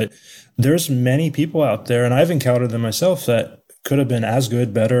through it. But there's many people out there, and I've encountered them myself, that could have been as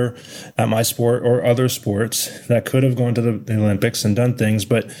good, better at my sport or other sports, that could have gone to the Olympics and done things.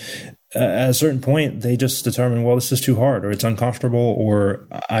 But at a certain point, they just determine, well, this is too hard, or it's uncomfortable, or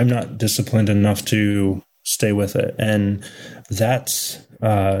I'm not disciplined enough to stay with it. And that's,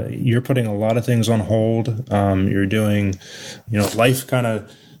 you're putting a lot of things on hold. You're doing, life kind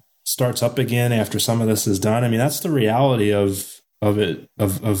of starts up again after some of this is done. I mean, that's the reality of it,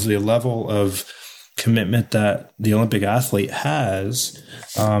 of the level of commitment that the Olympic athlete has.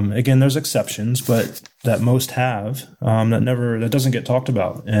 Again, there's exceptions, but that most have, that doesn't get talked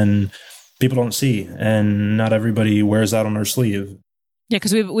about and people don't see, and not everybody wears that on their sleeve. Yeah,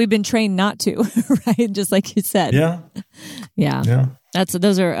 because we've been trained not to, right? Just like you said. Yeah. That's a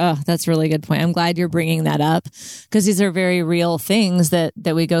really good point. I'm glad you're bringing that up, because these are very real things that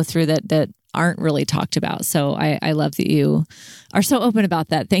we go through that aren't really talked about. So I love that you are so open about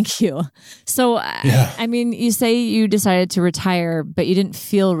that. Thank you. So, yeah. I mean, you say you decided to retire, but you didn't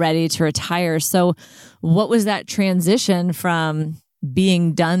feel ready to retire. So what was that transition from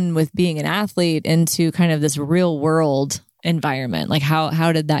being done with being an athlete into kind of this real world environment? Like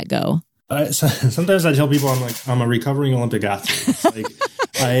how did that go? Sometimes I tell people I'm a recovering Olympic athlete. It's like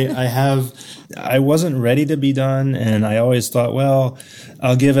I wasn't ready to be done, and I always thought, well,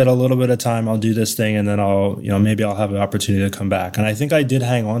 I'll give it a little bit of time. I'll do this thing, and then maybe I'll have an opportunity to come back. And I think I did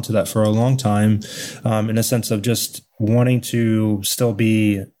hang on to that for a long time, in a sense of just wanting to still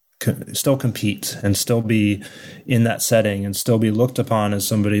compete and still be in that setting and still be looked upon as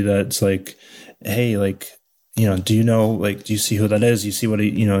somebody that's like, hey, like, do you see who that is? You see what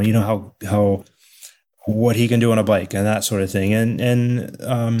he, how what he can do on a bike and that sort of thing. And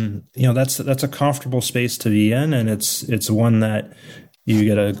that's a comfortable space to be in. And it's one that you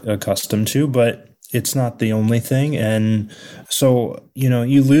get accustomed to, but it's not the only thing. And so,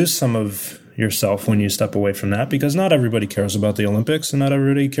 you lose some of yourself when you step away from that, because not everybody cares about the Olympics and not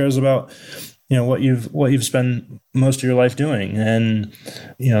everybody cares about, what you've spent most of your life doing. And,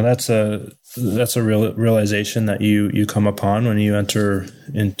 that's a real realization that you come upon when you enter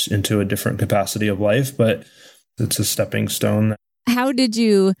into a different capacity of life, but it's a stepping stone. How did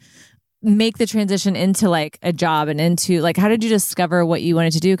you make the transition into like a job and into like, how did you discover what you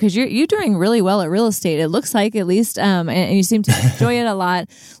wanted to do? Because you're doing really well at real estate, it looks like, at least, and you seem to enjoy it a lot.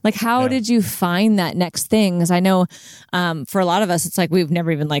 Like, how did you find that next thing? Because I know for a lot of us, it's like we've never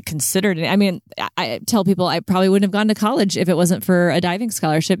even like considered it. I mean, I tell people I probably wouldn't have gone to college if it wasn't for a diving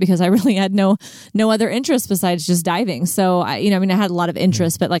scholarship, because I really had no other interest besides just diving. So I had a lot of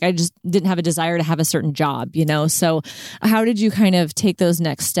interest, but like I just didn't have a desire to have a certain job, So how did you kind of take those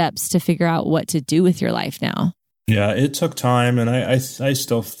next steps to figure out what to do with your life now? Yeah, it took time, and I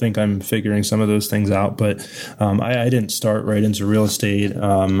still think I'm figuring some of those things out. But I didn't start right into real estate.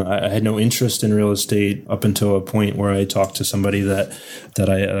 I had no interest in real estate up until a point where I talked to somebody that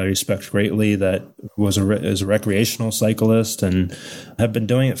I respect greatly, that is a recreational cyclist and have been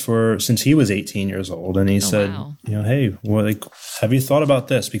doing it since he was 18 years old. And he said, wow. Hey, well, like, have you thought about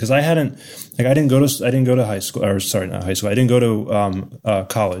this? Because I didn't go to high school, or sorry, not high school. I didn't go to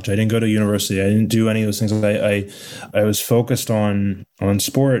college. I didn't go to university. I didn't do any of those things. I was focused on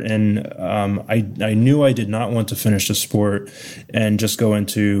sport, and I knew I did not want to finish the sport and just go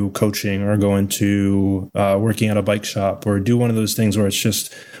into coaching or go into working at a bike shop or do one of those things where it's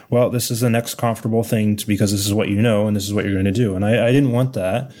just, well, this is the next comfortable thing because this is what you know and this is what you're going to do. And I didn't want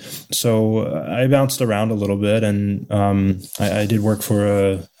that. So I bounced around a little bit, and I did work for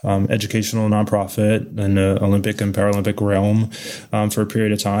a educational nonprofit in the Olympic and Paralympic realm for a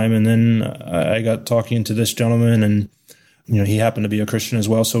period of time. And then I got talking to this gentleman, and he happened to be a Christian as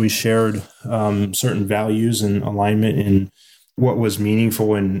well. So we shared certain values and alignment in what was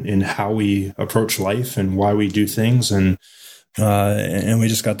meaningful in how we approach life and why we do things. And we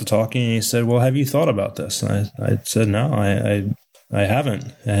just got to talking, and he said, well, have you thought about this? And I said, no, I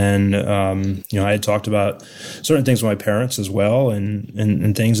haven't. And, I had talked about certain things with my parents as well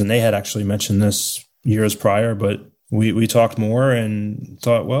and things, and they had actually mentioned this years prior, but we talked more and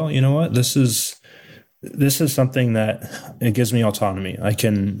thought, well, you know what, this is something that it gives me autonomy. I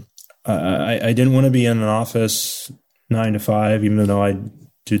didn't want to be in an office 9 to 5, even though I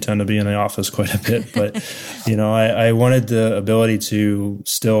do tend to be in the office quite a bit, but, I wanted the ability to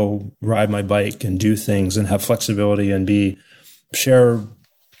still ride my bike and do things and have flexibility and share,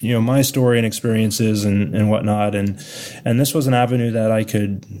 my story and experiences and whatnot. And this was an avenue that I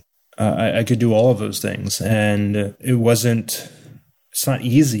could do all of those things. And it's not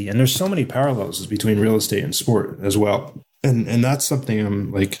easy. And there's so many parallels between real estate and sport as well. And that's something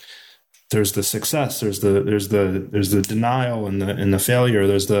I'm like, there's the success, there's the denial and the failure.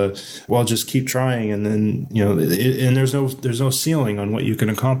 There's well, just keep trying. And then, and there's no ceiling on what you can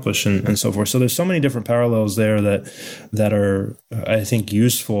accomplish and so forth. So there's so many different parallels there that are, I think,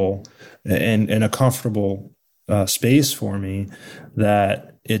 useful and a comfortable space for me,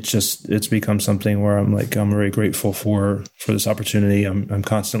 that it's become something where I'm very grateful for this opportunity. I'm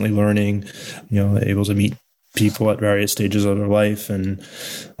constantly learning, able to meet people at various stages of their life and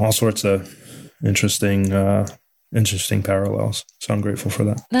all sorts of interesting parallels. So I'm grateful for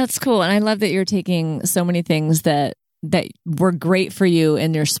that. That's cool. And I love that you're taking so many things that were great for you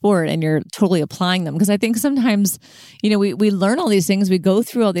in your sport and you're totally applying them. Because I think sometimes, we learn all these things, we go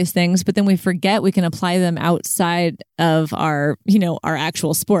through all these things, but then we forget we can apply them outside of our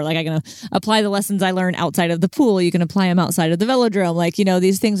actual sport. Like I can apply the lessons I learned outside of the pool. You can apply them outside of the velodrome. Like,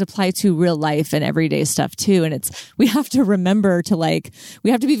 these things apply to real life and everyday stuff too. And we have to remember to we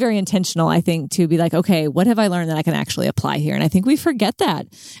have to be very intentional, I think, to be like, okay, what have I learned that I can actually apply here? And I think we forget that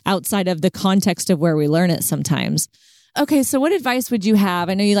outside of the context of where we learn it sometimes. Okay, so what advice would you have?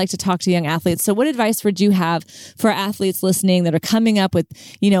 I know you like to talk to young athletes. So what advice would you have for athletes listening that are coming up with,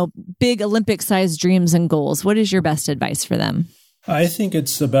 big Olympic-sized dreams and goals? What is your best advice for them? I think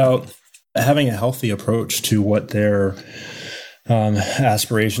it's about having a healthy approach to what their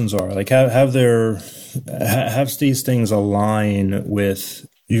aspirations are. Like have these things align with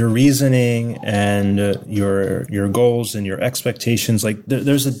your reasoning and your goals and your expectations. Like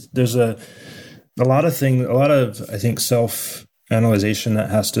there's a lot of I think self-analyzation that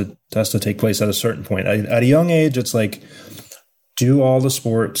has to take place at a certain point. At a young age, it's like, do all the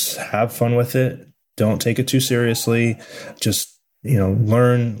sports, have fun with it, don't take it too seriously, just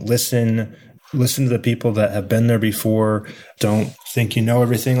learn, listen to the people that have been there before. Don't think you know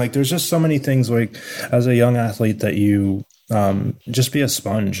everything. Like there's just so many things, like as a young athlete, that you just be a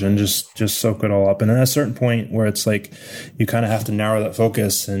sponge and just soak it all up. And at a certain point where it's like you kind of have to narrow that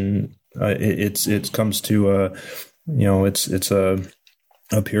focus, and it comes to it's a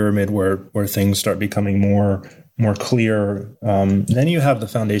pyramid where things start becoming more clear. Then you have the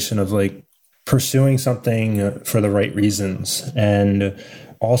foundation of like pursuing something for the right reasons, and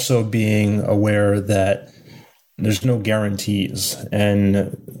also being aware that there's no guarantees.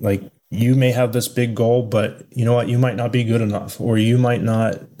 And like, you may have this big goal, but you know what? You might not be good enough, or you might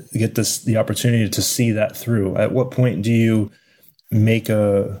not get the opportunity to see that through. At what point do you make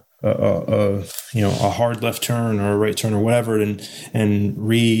a hard left turn or a right turn or whatever, and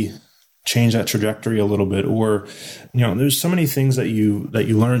change that trajectory a little bit? Or, there's so many things that you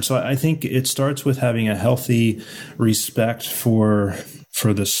learn. So I think it starts with having a healthy respect for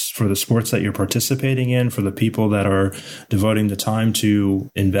the sports that you're participating in, for the people that are devoting the time to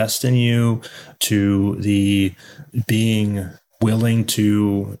invest in you, to the being willing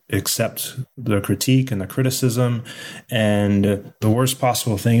to accept the critique and the criticism. And the worst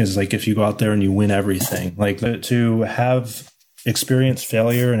possible thing is like if you go out there and you win everything, like to have experience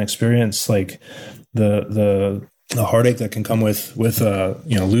failure and experience like the heartache that can come with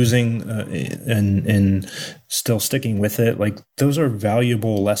losing and still sticking with it. Like those are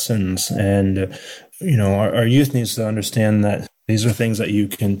valuable lessons. And our youth needs to understand that these are things that you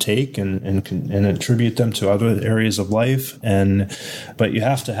can take and attribute them to other areas of life. But there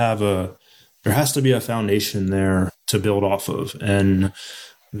has to be a foundation there to build off of. And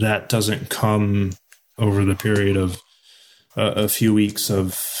that doesn't come over the period of a few weeks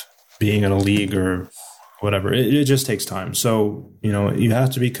of being in a league or whatever. It just takes time. So, you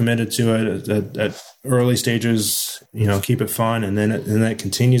have to be committed to it at early stages, keep it fun. And then it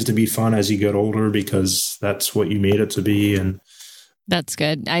continues to be fun as you get older, because that's what you made it to be. And that's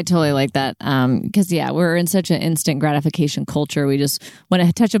good. I totally like that. Because we're in such an instant gratification culture. We just want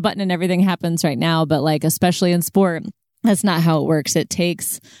to touch a button and everything happens right now. But like, especially in sport, that's not how it works. It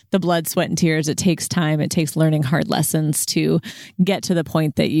takes the blood, sweat, and tears. It takes time. It takes learning hard lessons to get to the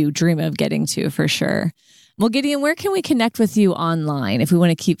point that you dream of getting to, for sure. Well, Gideon, where can we connect with you online if we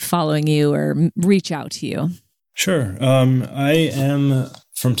want to keep following you or reach out to you? Sure. I am,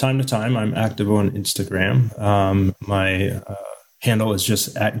 from time to time, I'm active on Instagram. My handle is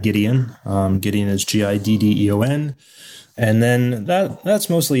just @Gideon. Gideon is Giddeon. And then that's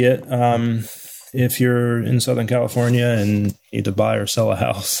mostly it. If you're in Southern California and need to buy or sell a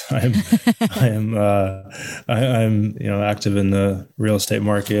house, I'm active in the real estate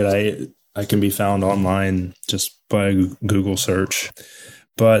market. I can be found online just by Google search,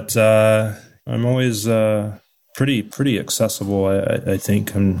 but I'm always pretty accessible. I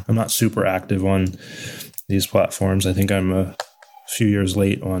think I'm not super active on these platforms. I think I'm a few years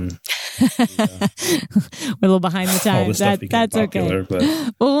late on. We're a little behind the times. That's popular, okay.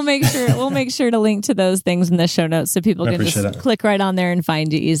 But we'll make sure to link to those things in the show notes so people can just click right on there and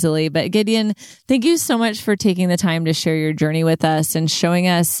find you easily. But Gideon, thank you so much for taking the time to share your journey with us and showing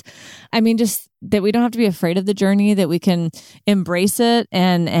us, just that we don't have to be afraid of the journey, that we can embrace it.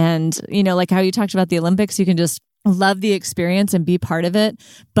 And like how you talked about the Olympics, you can just love the experience and be part of it,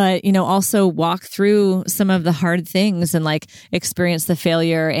 but also walk through some of the hard things and like experience the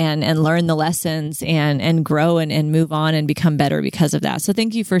failure and learn the lessons and grow and move on and become better because of that. So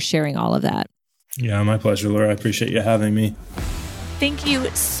thank you for sharing all of that. Yeah, my pleasure, Laura. I appreciate you having me. Thank you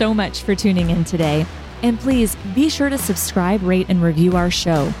so much for tuning in today. And please be sure to subscribe, rate, and review our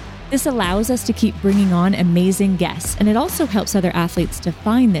show. This allows us to keep bringing on amazing guests, and it also helps other athletes to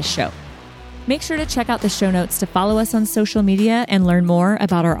find this show. Make sure to check out the show notes to follow us on social media and learn more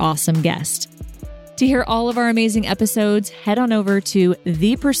about our awesome guest. To hear all of our amazing episodes, head on over to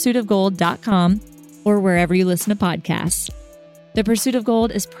thepursuitofgold.com or wherever you listen to podcasts. The Pursuit of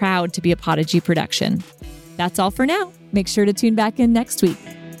Gold is proud to be a Podigy production. That's all for now. Make sure to tune back in next week.